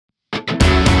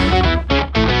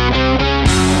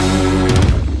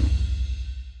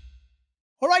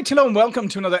right, hello and welcome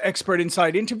to another Expert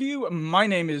Inside interview. My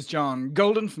name is John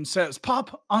Golden from Sales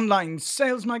Pop, online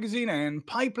sales magazine and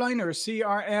Pipeliner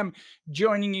CRM,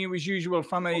 joining you as usual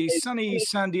from a sunny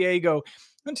San Diego.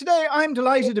 And today I'm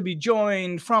delighted to be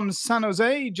joined from San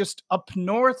Jose, just up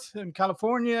north in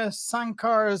California,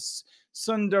 Sankar's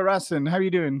Sundaresan. How are you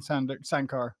doing,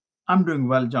 Sankar? I'm doing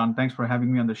well, John. Thanks for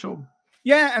having me on the show.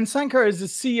 Yeah, and Sankar is the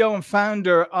CEO and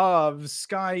founder of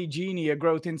SkyGeni, a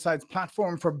growth insights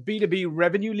platform for B2B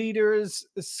revenue leaders.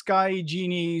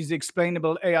 SkyGeni's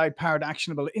explainable AI-powered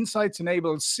actionable insights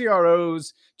enable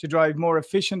CROs to drive more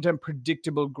efficient and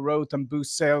predictable growth and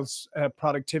boost sales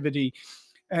productivity.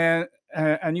 And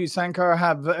you, Sankar,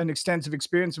 have an extensive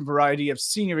experience in a variety of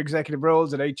senior executive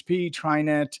roles at HP,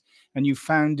 TriNet, and you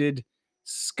founded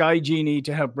SkyGeni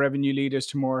to help revenue leaders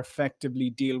to more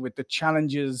effectively deal with the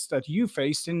challenges that you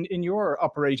faced in your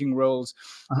operating roles.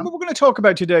 And what we're going to talk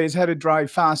about today is how to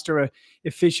drive faster,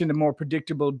 efficient, and more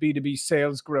predictable B2B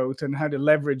sales growth and how to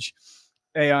leverage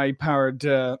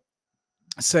AI-powered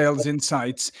sales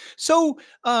insights. So,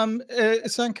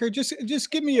 Sankar,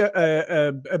 just give me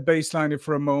a baseline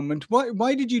for a moment.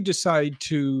 Why did you decide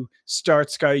to start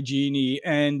SkyGeni,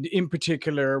 and in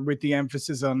particular with the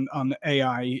emphasis on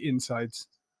AI insights?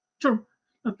 Sure.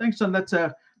 Thanks, John. That's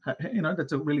a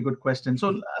really good question. So,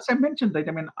 as I mentioned, right,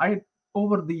 I mean,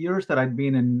 over the years that I'd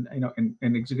been in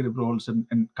executive roles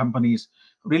in companies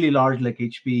really large like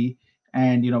HP,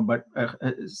 and but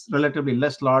relatively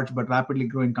less large but rapidly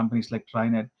growing companies like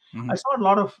TriNet. I saw a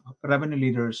lot of revenue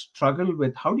leaders struggle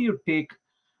with how do you take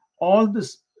all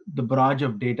the barrage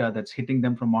of data that's hitting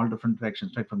them from all different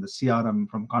directions, right? From the CRM,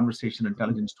 from conversation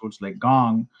intelligence tools like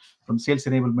Gong, from sales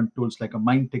enablement tools like a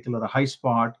MindTickle or a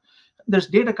HighSpot. There's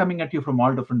data coming at you from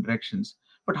all different directions.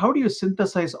 But how do you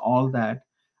synthesize all that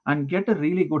and get a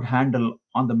really good handle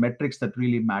on the metrics that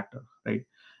really matter, right?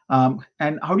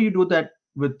 And how do you do that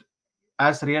with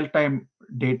as real-time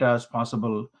data as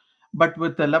possible, but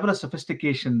with the level of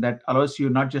sophistication that allows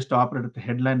you not just to operate at the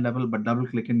headline level, but double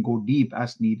click and go deep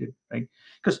as needed, right?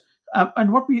 Because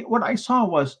and what I saw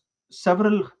was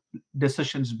several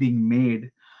decisions being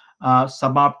made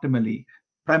suboptimally,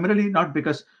 primarily not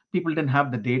because people didn't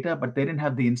have the data, but they didn't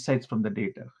have the insights from the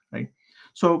data, right?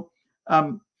 So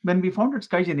when we founded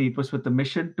SkyGeni, it was with the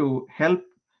mission to help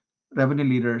revenue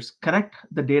leaders connect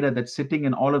the data that's sitting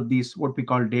in all of these what we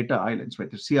call data islands,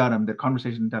 right? Their CRM, their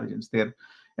conversation intelligence, their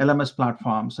LMS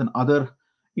platforms, and other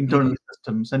internal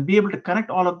systems, and be able to connect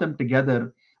all of them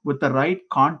together with the right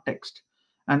context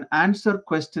and answer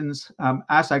questions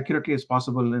as accurately as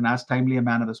possible in as timely a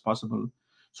manner as possible,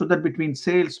 so that between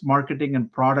sales, marketing,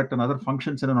 and product and other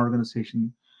functions in an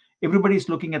organization, everybody's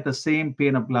looking at the same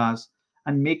pane of glass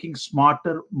and making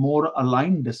smarter, more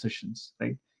aligned decisions,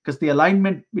 right? Because the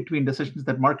alignment between decisions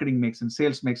that marketing makes and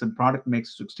sales makes and product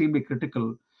makes is extremely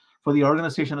critical for the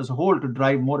organization as a whole to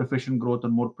drive more efficient growth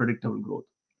and more predictable growth.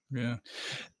 Yeah,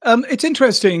 it's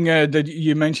interesting that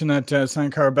you mentioned that,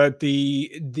 Sankar, about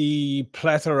the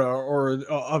plethora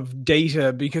of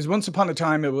data, because once upon a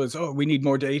time it was, oh, we need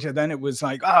more data. Then it was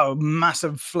like, oh,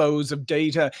 massive flows of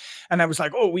data, and I was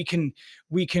like, oh, we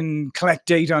can collect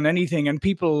data on anything, and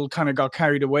people kind of got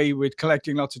carried away with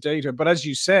collecting lots of data. But as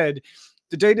you said,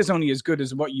 the data is only as good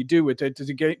as what you do with it.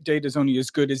 The data is only as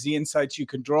good as the insights you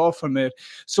can draw from it.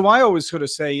 So I always sort of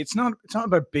say it's not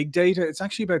about big data. It's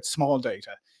actually about small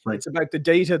data. Right. It's about the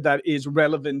data that is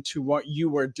relevant to what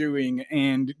you are doing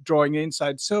and drawing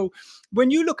insights. So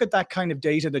when you look at that kind of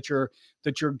data that you're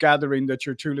gathering, that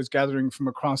your tool is gathering from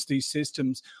across these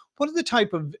systems, what are the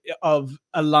type of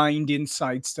aligned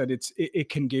insights that it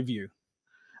can give you?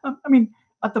 I mean,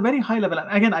 at the very high level, and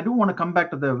again, I do want to come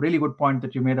back to the really good point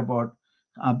that you made about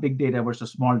big data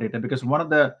versus small data, because one of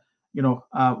the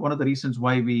reasons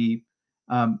why we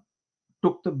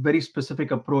took the very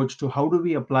specific approach to how do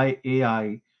we apply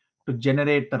AI to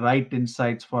generate the right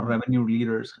insights for revenue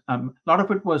leaders. A lot of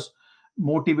it was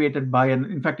motivated by, and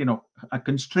in fact,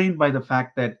 constrained by the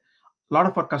fact that a lot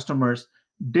of our customers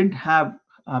didn't have,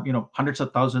 hundreds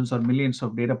of thousands or millions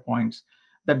of data points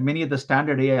that many of the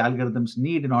standard AI algorithms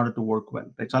need in order to work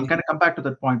well. Right? So I'll kind of come back to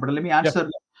that point, but let me answer,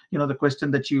 the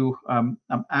question that you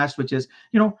asked, which is,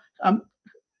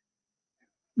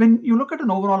 when you look at an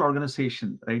overall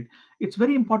organization, right, it's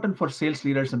very important for sales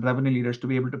leaders and revenue leaders to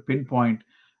be able to pinpoint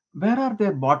where are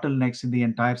their bottlenecks in the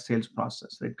entire sales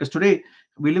process, right? Because today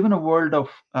we live in a world of,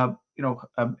 in the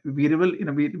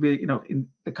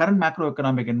current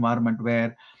macroeconomic environment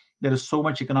where there is so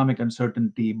much economic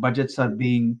uncertainty, budgets are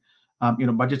being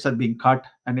cut,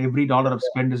 and every dollar of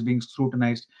spend is being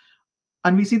scrutinized.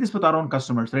 And we see this with our own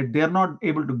customers, right? They're not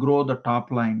able to grow the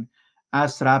top line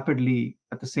as rapidly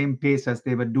at the same pace as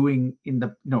they were doing in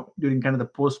the during kind of the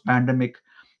post-pandemic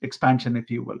expansion, if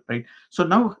you will, right? So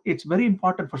now it's very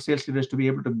important for sales leaders to be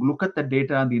able to look at the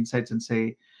data and the insights and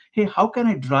say, hey, how can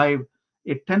I drive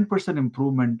a 10%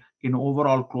 improvement in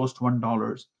overall closed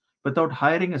 $1 without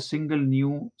hiring a single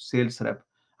new sales rep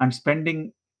and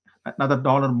spending another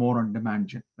dollar more on demand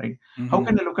gen, right? How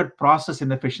can I look at process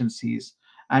inefficiencies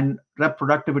and rep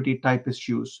productivity type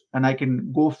issues, and I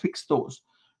can go fix those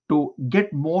to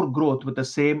get more growth with the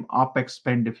same OpEx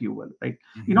spend, if you will, right?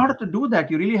 In order to do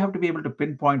that, you really have to be able to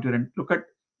pinpoint and look at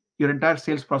your entire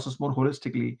sales process more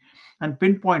holistically and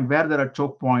pinpoint where there are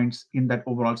choke points in that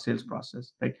overall sales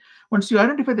process, right? Once you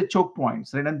identify the choke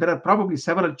points, right, and there are probably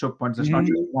several choke points, there's not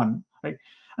just one, right?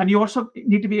 And you also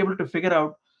need to be able to figure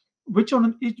out which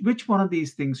one of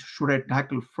these things should I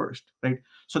tackle first, right?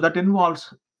 So that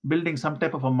involves building some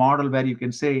type of a model where you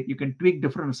can say you can tweak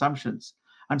different assumptions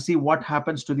and see what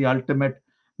happens to the ultimate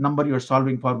number you're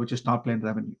solving for, which is top line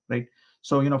revenue, right?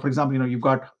 So, for example, you've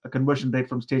got a conversion rate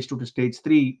from stage 2 to stage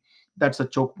 3. That's a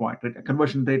choke point, right? A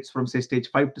conversion rates from, say, stage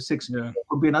 5 to 6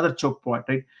 could be another choke point,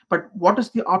 right? But what is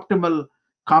the optimal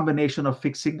combination of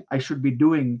fixing I should be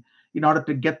doing in order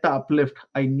to get the uplift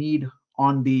I need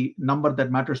on the number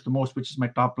that matters the most, which is my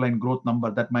top line growth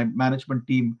number that my management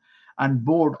team and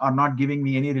board are not giving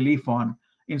me any relief on,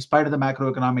 in spite of the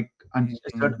macroeconomic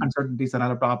uncertainties that I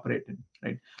have to operate in,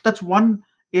 right? That's one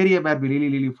area where we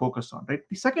really focus on, right?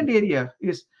 The second area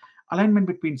is alignment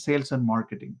between sales and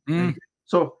marketing. Right?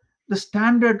 So the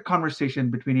standard conversation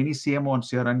between any CMO and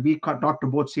CRO, and we talk to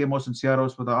both CMOs and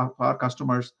CROs with our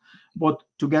customers, both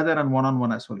together and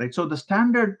one-on-one as well, right? So the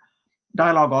standard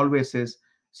dialogue always is,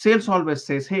 sales always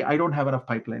says, hey, I don't have enough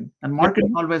pipeline. And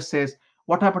marketing always says,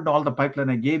 what happened to all the pipeline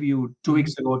I gave you 2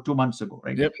 weeks ago, 2 months ago,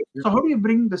 right? So how do you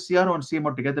bring the CRO and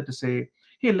CMO together to say,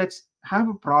 hey, let's have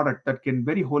a product that can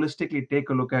very holistically take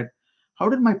a look at how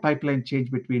did my pipeline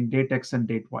change between date X and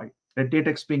date Y? Right? Date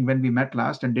X being when we met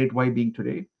last and date Y being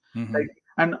today. Right?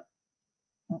 And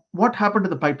what happened to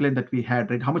the pipeline that we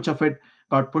had, right? How much of it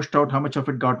got pushed out? How much of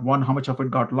it got won? How much of it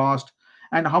got lost?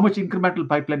 And how much incremental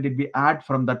pipeline did we add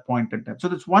from that point in time? So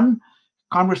that's one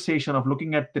conversation of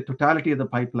looking at the totality of the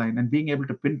pipeline and being able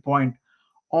to pinpoint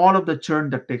all of the churn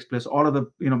that takes place, all of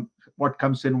the, what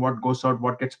comes in, what goes out,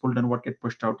 what gets pulled in, what gets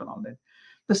pushed out, and all that.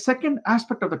 The second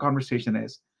aspect of the conversation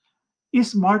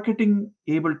is marketing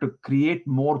able to create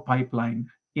more pipeline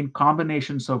in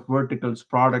combinations of verticals,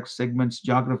 products, segments,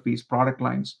 geographies, product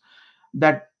lines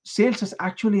that sales is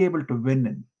actually able to win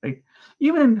in, right?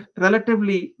 Even in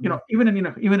relatively, even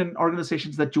in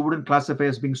organizations that you wouldn't classify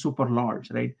as being super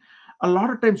large, right? A lot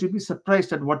of times you'd be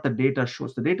surprised at what the data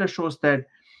shows. The data shows that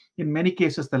in many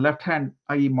cases, the left hand,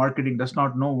 i.e. marketing, does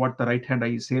not know what the right hand,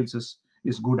 i.e. sales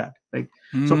is good at, right?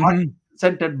 So marketing is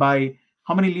centered by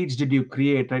how many leads did you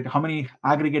create, right? How many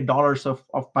aggregate dollars of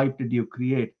pipe did you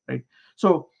create, right?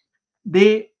 So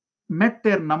they met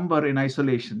their number in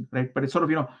isolation, right? But it's sort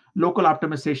of, local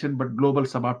optimization, but global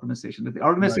sub-optimization. The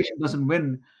organization doesn't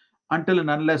win until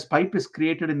and unless pipe is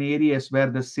created in areas where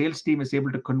the sales team is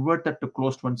able to convert that to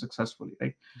closed one successfully,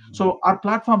 right? So our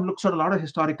platform looks at a lot of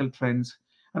historical trends,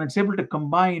 and it's able to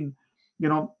combine,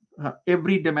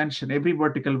 every dimension, every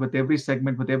vertical, with every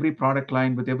segment, with every product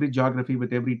line, with every geography,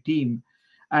 with every team,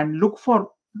 and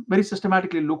very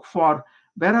systematically look for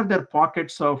where are there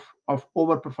pockets of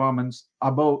overperformance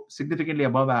significantly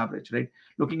above average, right?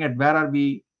 Looking at where are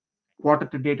we quarter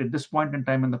to date at this point in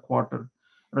time in the quarter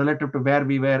relative to where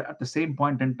we were at the same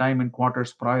point in time in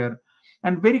quarters prior,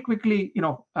 and very quickly,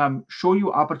 show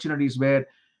you opportunities where,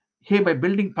 hey, by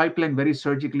building pipeline very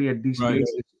surgically at these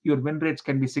places, your win rates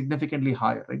can be significantly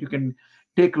higher, right? You can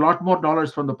take a lot more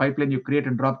dollars from the pipeline you create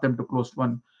and drop them to closed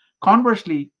one.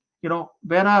 Conversely,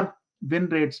 where are win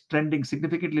rates trending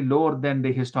significantly lower than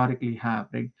they historically have,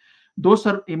 right? Those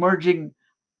are emerging,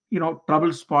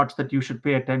 trouble spots that you should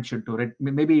pay attention to, right?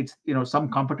 Maybe it's, some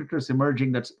competitors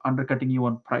emerging that's undercutting you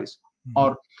on price,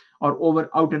 or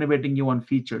out innovating you on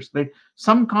features, right?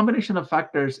 Some combination of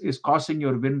factors is causing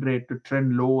your win rate to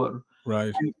trend lower.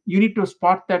 Right. And you need to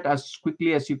spot that as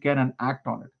quickly as you can and act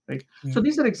on it, right? Yeah. So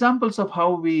these are examples of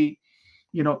how we,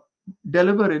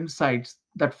 deliver insights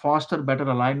that foster better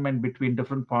alignment between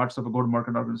different parts of a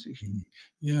go-to-market organization.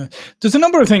 Yeah, there's a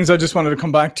number of things I just wanted to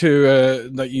come back to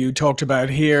that you talked about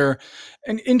here.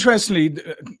 And interestingly,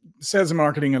 sales and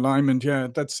marketing alignment,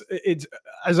 it's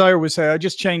as I always say, I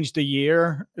just changed the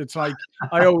year. It's like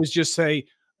I always just say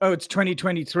Oh, it's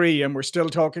 2023 and we're still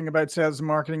talking about sales and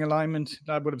marketing alignment.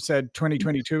 I would have said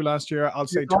 2022 last year. I'll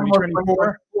say It's almost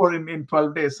 2024. 2024 in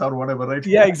 12 days or whatever, right?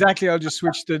 Yeah, exactly. I'll just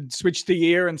switch the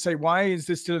year and say, why is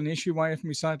this still an issue? Why haven't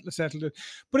we settled it?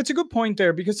 But it's a good point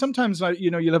there, because sometimes, like,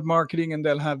 you'll have marketing and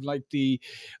they'll have like the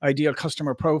ideal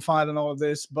customer profile and all of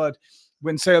this, but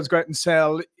when sales go out and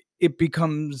sell, it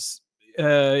becomes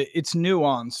it's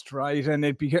nuanced, right? And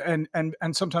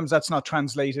and sometimes that's not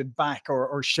translated back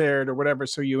or shared or whatever.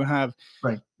 So you have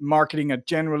Right. marketing at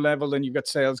general level, and you've got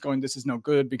sales going, this is no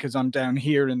good because I'm down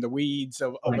here in the weeds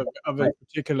of a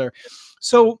particular.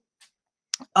 So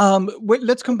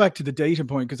let's come back to the data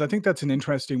point, because I think that's an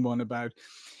interesting one about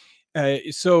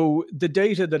so the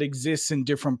data that exists in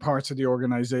different parts of the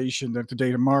organization, that the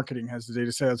data marketing has, the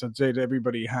data sales, and the data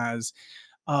everybody has,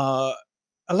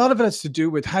 a lot of it has to do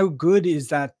with how good is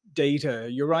that data.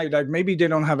 You're right, like maybe they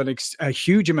don't have a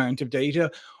huge amount of data,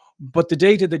 but the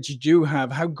data that you do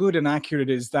have, how good and accurate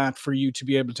is that for you to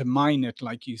be able to mine it,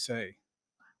 like you say?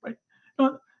 Right.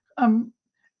 No, I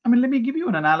mean, let me give you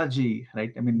an analogy,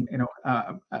 right? I mean,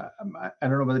 I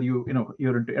don't know whether you're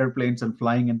into airplanes and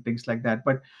flying and things like that,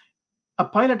 but a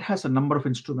pilot has a number of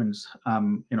instruments,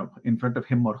 in front of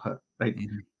him or her, right?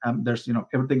 There's,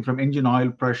 everything from engine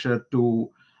oil pressure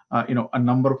to, a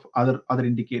number of other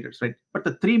indicators, right? But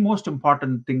the three most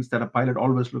important things that a pilot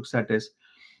always looks at is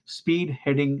speed,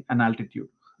 heading, and altitude,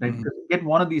 right? Because you get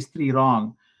one of these three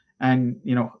wrong, and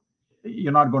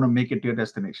you're not going to make it to your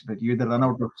destination, right? You either run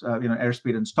out of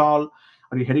airspeed and stall,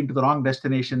 or you're heading to the wrong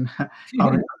destination,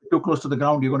 or too close to the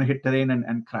ground, you're going to hit terrain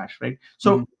and crash, right?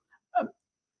 So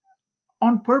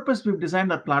on purpose, we've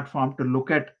designed a platform to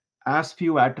look at as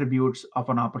few attributes of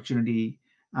an opportunity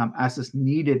as is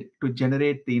needed to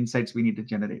generate the insights we need to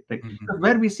generate, right?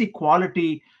 Where we see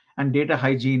quality and data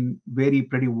hygiene vary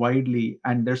pretty widely,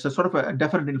 and there's a sort of a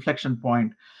definite inflection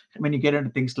point when you get into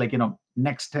things like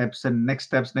next steps,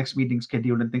 next meeting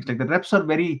schedule, and things like that. Reps are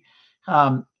very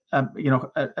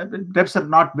reps are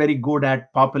not very good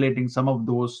at populating some of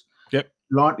those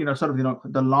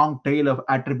the long tail of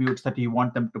attributes that you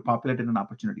want them to populate in an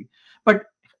opportunity. But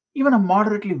even a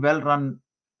moderately well-run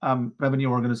revenue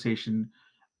organization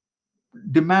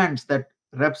demands that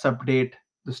reps update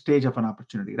the stage of an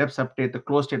opportunity, reps update the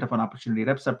close state of an opportunity,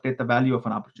 reps update the value of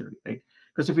an opportunity, right?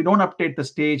 Because if you don't update the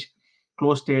stage,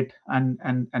 close state, and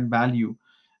value,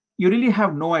 you really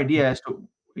have no idea as to,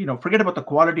 forget about the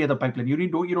quality of the pipeline. You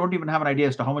don't even have an idea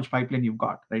as to how much pipeline you've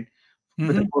got, right?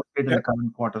 With the close state in the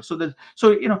current quarter. So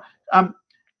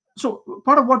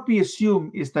part of what we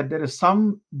assume is that there is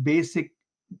some basic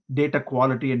data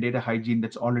quality and data hygiene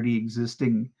that's already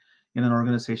existing in an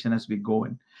organization as we go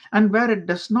in. And where it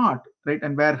does not, right,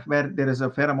 and where there is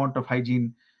a fair amount of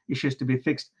hygiene issues to be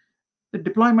fixed, the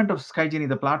deployment of SkyGeni,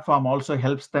 the platform, also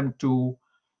helps them to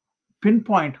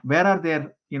pinpoint where are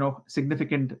there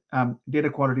significant data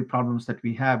quality problems that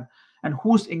we have, and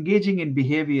who's engaging in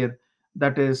behavior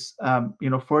that is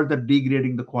further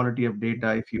degrading the quality of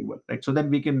data, if you will, right? So then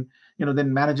we can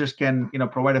then managers can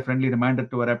provide a friendly reminder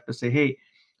to a rep to say, hey,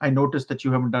 I noticed that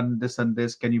you haven't done this and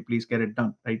this, can you please get it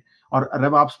done, right? Or a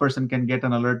RevOps person can get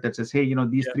an alert that says, hey,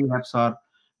 these three reps are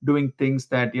doing things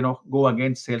that go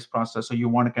against sales process, so you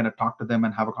want to kind of talk to them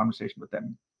and have a conversation with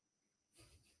them.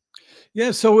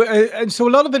 Yeah, so and so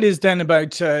a lot of it is then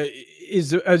about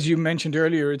is, as you mentioned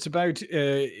earlier, it's about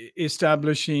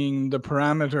establishing the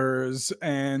parameters,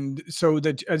 and so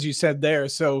that, as you said there,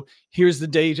 so here's the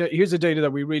data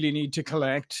that we really need to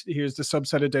collect. Here's the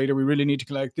subset of data we really need to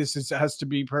collect. Has to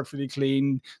be perfectly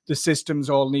clean. The systems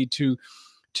all need to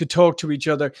talk to each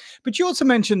other. But you also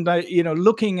mentioned that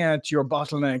looking at your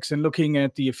bottlenecks and looking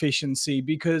at the efficiency,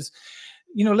 because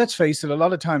let's face it, a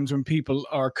lot of times when people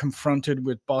are confronted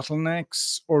with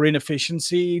bottlenecks or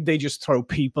inefficiency, they just throw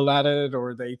people at it,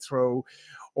 or they throw,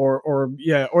 or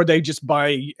they just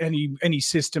buy any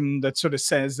system that sort of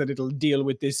says that it'll deal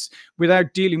with this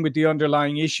without dealing with the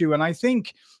underlying issue. And I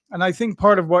think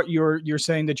part of what you're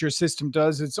saying that your system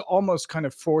does, it's almost kind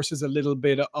of forces a little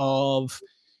bit of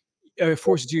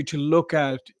forces you to look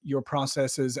at your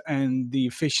processes and the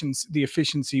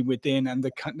efficiency within,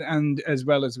 and as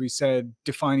well as we said,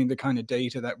 defining the kind of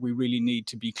data that we really need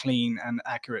to be clean and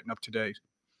accurate and up to date.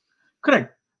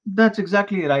 Correct. That's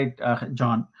exactly right,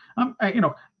 John.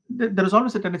 There is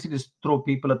always a tendency to throw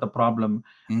people at the problem,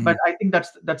 but I think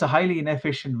that's a highly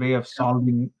inefficient way of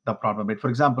solving the problem. Right? For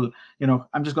example,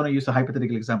 I'm just going to use a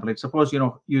hypothetical example. Like suppose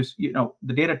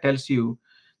the data tells you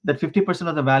that 50%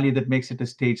 of the value that makes it to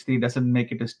stage 3 doesn't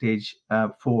make it to stage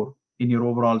 4 in your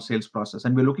overall sales process,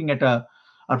 and we're looking at a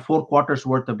are 4 quarters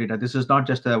worth of data. This is not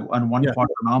just a one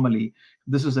quarter anomaly.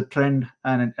 This is a trend,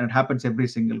 and it happens every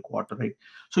single quarter, right?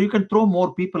 So you can throw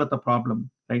more people at the problem,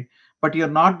 right? But you're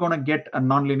not going to get a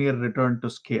nonlinear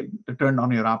return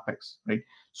on your OpEx, right?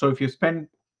 So if you spend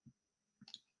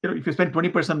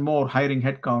 20% more hiring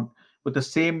headcount with the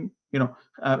same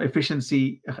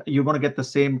efficiency, you're going to get the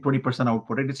same 20%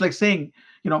 output, right? It's like saying,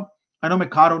 I know my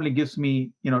car only gives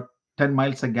me 10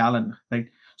 miles a gallon, right?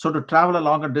 So to travel a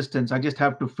longer distance, I just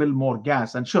have to fill more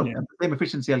gas, and sure, at the same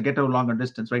efficiency, I'll get a longer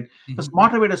distance, right? The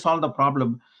smarter way to solve the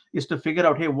problem is to figure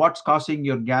out, hey, what's causing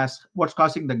the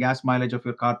gas mileage of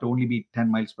your car to only be 10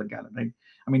 miles per gallon, right?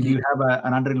 I mean, do you have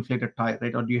an underinflated tire,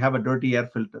 right? Or do you have a dirty air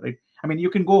filter, right? I mean,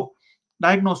 you can go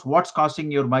diagnose what's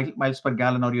causing your miles per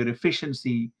gallon or your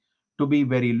efficiency to be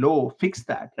very low, fix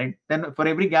that, right? Then for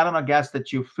every gallon of gas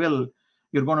that you fill,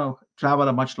 you're going to travel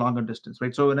a much longer distance,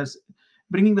 right? So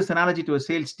bringing this analogy to a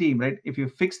sales team, right? If you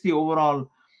fix the overall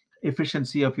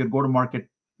efficiency of your go-to-market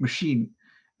machine,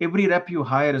 every rep you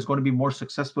hire is going to be more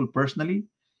successful personally,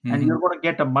 and you're going to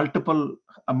get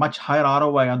a much higher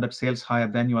ROI on that sales hire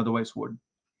than you otherwise would.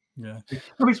 Yeah.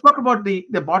 So we spoke about the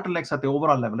bottlenecks at the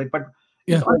overall level, right? But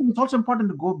it's also important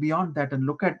to go beyond that and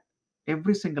look at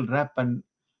every single rep and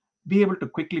be able to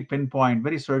quickly pinpoint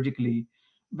very surgically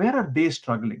where are they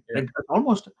struggling. Right?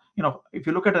 Almost, if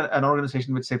you look at an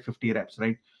organization with say 50 reps,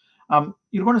 right,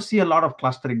 you're going to see a lot of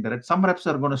clustering there. Right? Some reps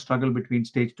are going to struggle between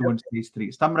stage 2 and stage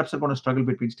 3. Some reps are going to struggle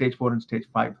between stage 4 and stage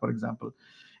 5, for example.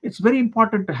 It's very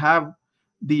important to have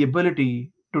the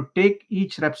ability to take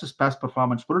each rep's past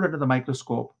performance, put it under the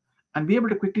microscope, and be able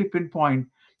to quickly pinpoint,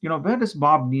 where does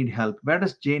Bob need help? Where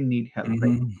does Jane need help? Right?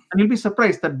 And you'll be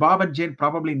surprised that Bob and Jane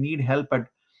probably need help at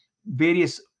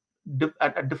various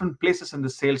at different places in the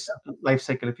sales life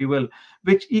cycle, if you will,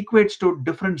 which equates to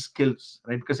different skills,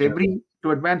 right? Because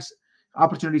to advance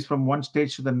opportunities from one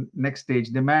stage to the next stage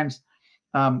demands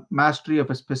mastery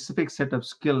of a specific set of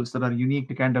skills that are unique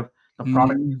to kind of the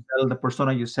product you sell, the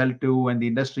persona you sell to, and the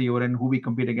industry you're in, who we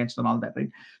compete against, and all that, right?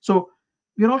 So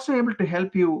we're also able to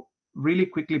help you really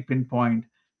quickly pinpoint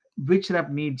which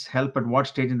rep needs help at what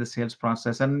stage in the sales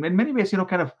process, and in many ways,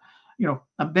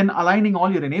 then aligning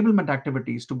all your enablement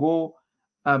activities to go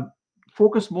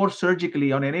focus more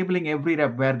surgically on enabling every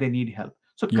rep where they need help.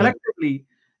 So collectively,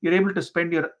 you're able to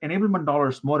spend your enablement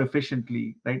dollars more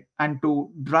efficiently, right? And to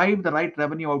drive the right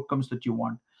revenue outcomes that you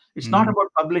want. It's not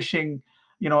about publishing,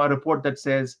 a report that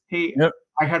says, hey,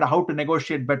 I had a how to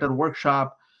negotiate better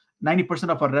workshop. 90%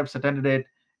 of our reps attended it,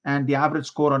 and the average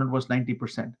score on it was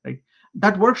 90%, right?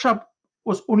 That workshop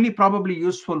was only probably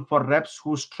useful for reps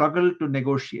who struggle to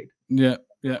negotiate.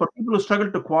 For people who struggle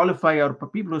to qualify, or for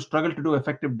people who struggle to do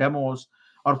effective demos,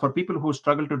 or for people who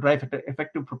struggle to drive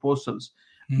effective proposals,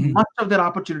 most of their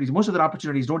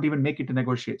opportunities don't even make it to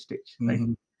negotiate stage, right?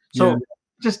 So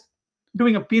just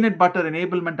doing a peanut butter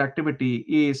enablement activity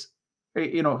is,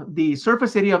 the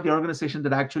surface area of the organization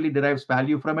that actually derives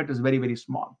value from it is very, very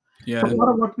small. So part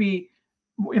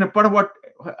of what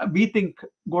we think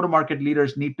go-to-market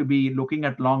leaders need to be looking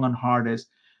at long and hard is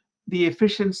the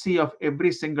efficiency of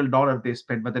every single dollar they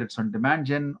spend, whether it's on demand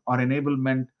gen or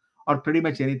enablement or pretty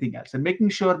much anything else, and making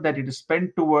sure that it is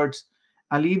spent towards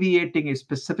alleviating a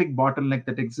specific bottleneck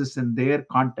that exists in their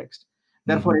context.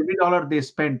 Therefore, every dollar they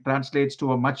spend translates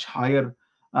to a much higher,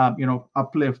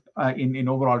 uplift in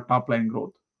overall top line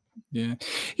growth.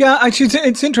 Actually,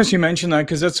 it's interesting you mentioned that,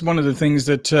 because that's one of the things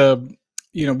that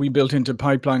we built into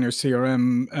Pipeline or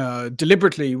CRM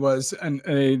deliberately, was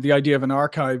the idea of an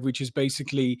archive, which is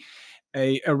basically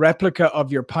a replica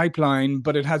of your pipeline,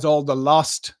 but it has all the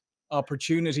lost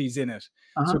opportunities in it.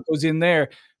 So it goes in there.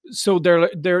 So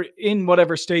they're in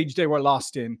whatever stage they were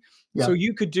lost in. So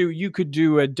you could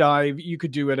do a dive, you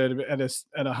could do it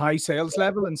at a high sales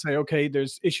level and say, okay,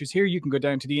 there's issues here. You can go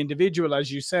down to the individual,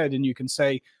 as you said, and you can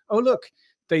say, oh, look,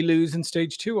 they lose in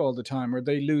stage 2 all the time, or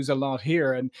they lose a lot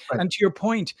here. And to your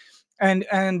point,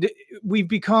 and we've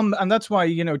become, and that's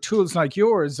why, tools like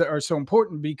yours are so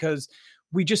important, because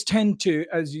we just tend to,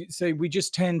 as you say,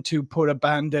 put a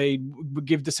Band-Aid,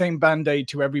 give the same Band-Aid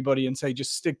to everybody and say,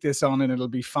 just stick this on and it'll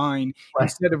be fine.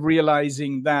 Instead of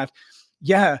realizing that,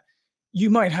 you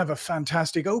might have a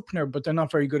fantastic opener, but they're not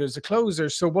very good as a closer.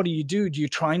 So what do? Do you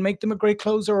try and make them a great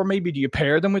closer? Or maybe do you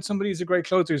pair them with somebody who's a great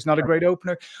closer, who's not a great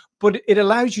opener? But it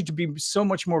allows you to be so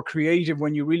much more creative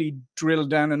when you really drill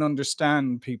down and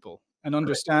understand people and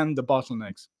understand the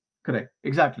bottlenecks. Correct.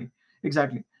 Exactly.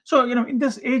 So, in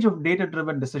this age of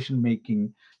data-driven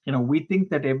decision-making, we think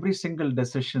that every single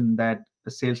decision that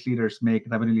the sales leaders make,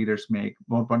 revenue leaders make,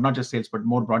 not just sales, but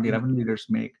more broadly revenue leaders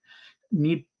make,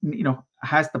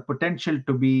 has the potential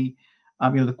to be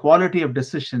the quality of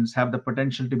decisions have the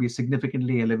potential to be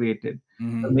significantly elevated,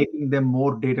 making them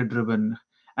more data driven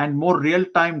and more real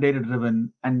time data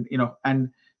driven, and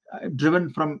driven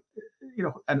from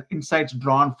and insights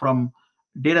drawn from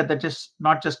data that just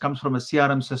not just comes from a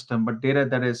CRM system, but data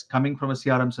that is coming from a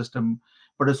CRM system,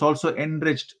 but is also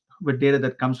enriched with data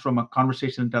that comes from a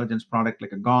conversational intelligence product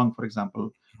like a Gong, for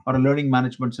example, or a learning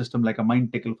management system like a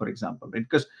MindTickle, for example. Right?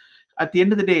 Because at the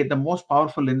end of the day, the most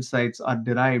powerful insights are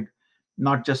derived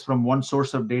not just from one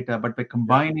source of data, but by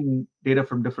combining data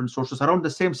from different sources around the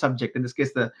same subject. In this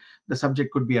case, the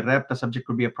subject could be a rep, the subject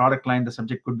could be a product line, the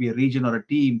subject could be a region or a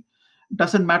team.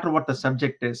 Doesn't matter what the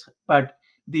subject is, but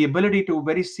the ability to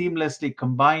very seamlessly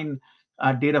combine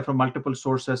data from multiple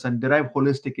sources and derive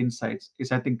holistic insights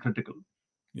is, I think, critical.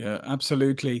 Yeah,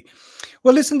 absolutely.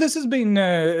 Well, listen, this has been,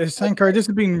 Sankar, this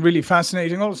has been really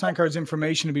fascinating. All of Sankar's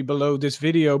information will be below this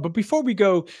video. But before we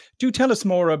go, do tell us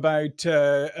more about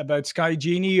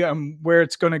SkyGeni and where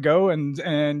it's going to go,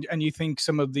 and you think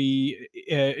some of the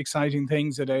exciting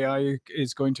things that AI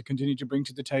is going to continue to bring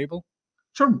to the table?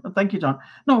 Sure. Thank you, John.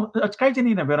 No, at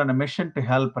SkyGeni, we're on a mission to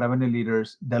help revenue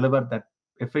leaders deliver that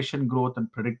efficient growth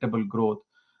and predictable growth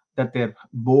that their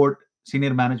board,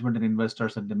 senior management, and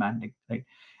investors are demanding, right?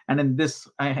 And in this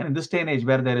day and age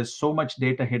where there is so much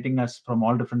data hitting us from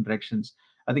all different directions,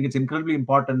 I think it's incredibly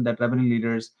important that revenue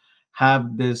leaders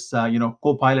have this,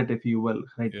 co-pilot, if you will,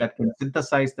 right, that can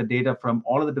synthesize the data from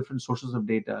all of the different sources of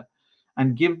data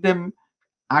and give them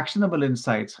actionable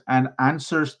insights and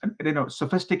answers,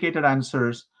 sophisticated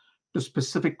answers to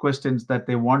specific questions that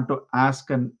they want to ask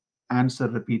and answer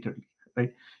repeatedly,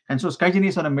 right? And so SkyGeni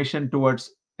is on a mission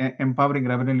towards empowering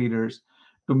revenue leaders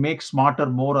to make smarter,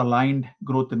 more aligned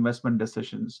growth investment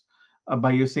decisions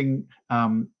by using,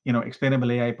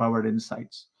 explainable AI-powered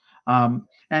insights. So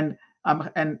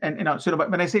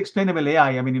when I say explainable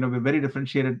AI, I mean, we're very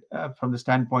differentiated from the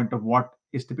standpoint of what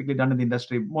is typically done in the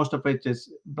industry. Most of it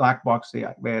is black box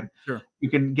AI, where you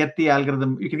can get the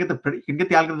algorithm, you can get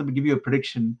the algorithm to give you a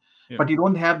prediction, but you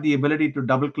don't have the ability to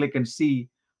double click and see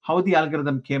how the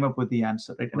algorithm came up with the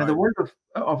answer, right? And in the world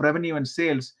of revenue and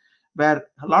sales, where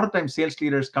a lot of times sales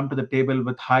leaders come to the table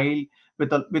with a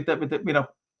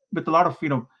lot of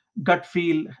gut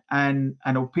feel and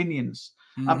opinions.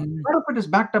 A lot of it is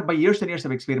backed up by years and years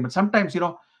of experiment. Sometimes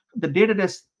the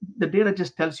data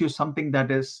just tells you something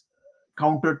that is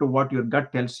counter to what your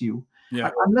gut tells you.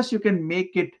 Unless you can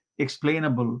make it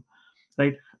explainable,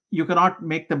 right? You cannot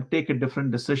make them take a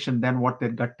different decision than what their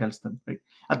gut tells them, right?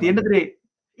 At the end of the day,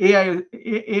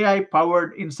 AI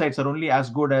powered insights are only as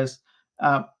good as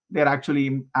they're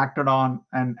actually acted on,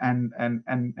 and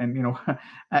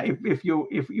if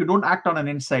you don't act on an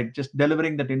insight, just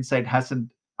delivering that insight hasn't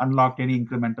unlocked any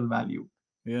incremental value.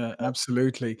 Yeah,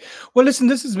 absolutely. Well, listen,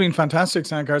 this has been fantastic,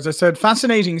 Sankar. As I said,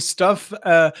 fascinating stuff.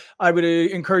 I would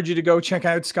encourage you to go check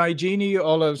out SkyGeni.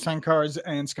 All of Sankar's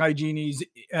and SkyGeni's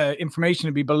information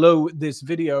will be below this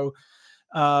video.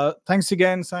 Thanks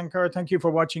again, Sankar. Thank you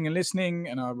for watching and listening,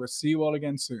 and I will see you all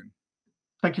again soon.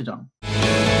 Thank you, John.